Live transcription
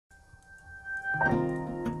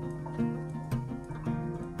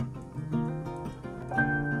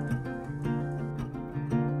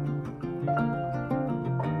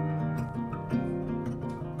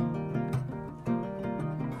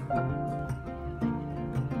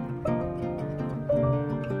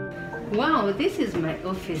Wow, this is my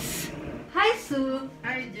office. Hi, Sue.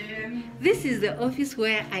 Hi, Jane. This is the office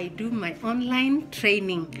where I do my online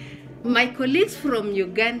training. My colleagues from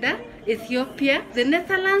Uganda, Ethiopia, the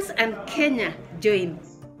Netherlands, and Kenya join.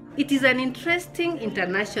 It is an interesting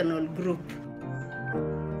international group.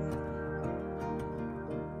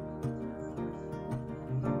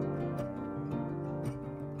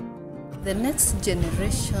 The next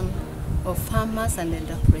generation of farmers and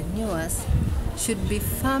entrepreneurs should be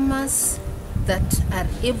farmers that are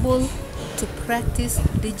able to practice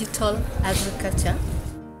digital agriculture.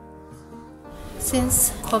 Since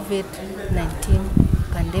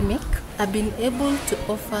COVID-19 pandemic, I've been able to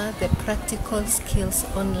offer the practical skills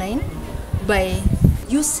online by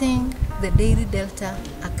using the Daily Delta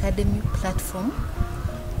Academy platform,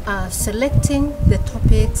 selecting the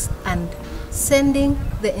topics and sending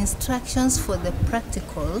the instructions for the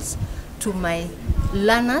practicals to my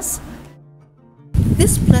learners.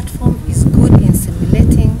 This platform is good in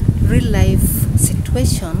simulating real-life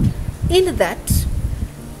situation in that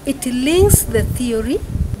it links the theory,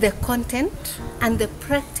 the content, and the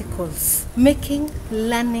practicals, making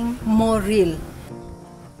learning more real.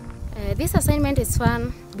 This assignment is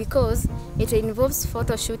fun because it involves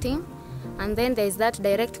photo shooting, and then there is that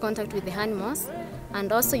direct contact with the animals,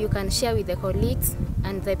 and also you can share with the colleagues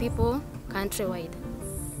and the people countrywide.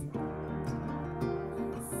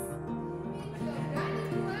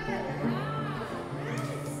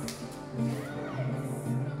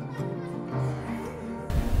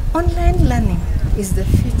 Online learning is the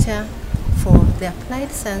future for the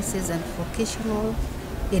applied sciences and vocational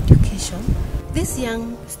education. These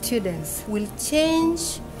young students will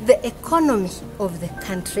change the economy of the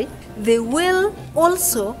country. They will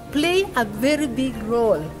also play a very big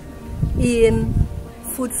role in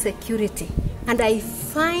food security. And I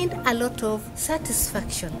find a lot of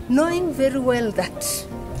satisfaction knowing very well that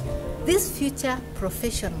these future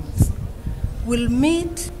professionals will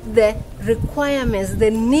meet the requirements,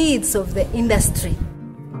 the needs of the industry.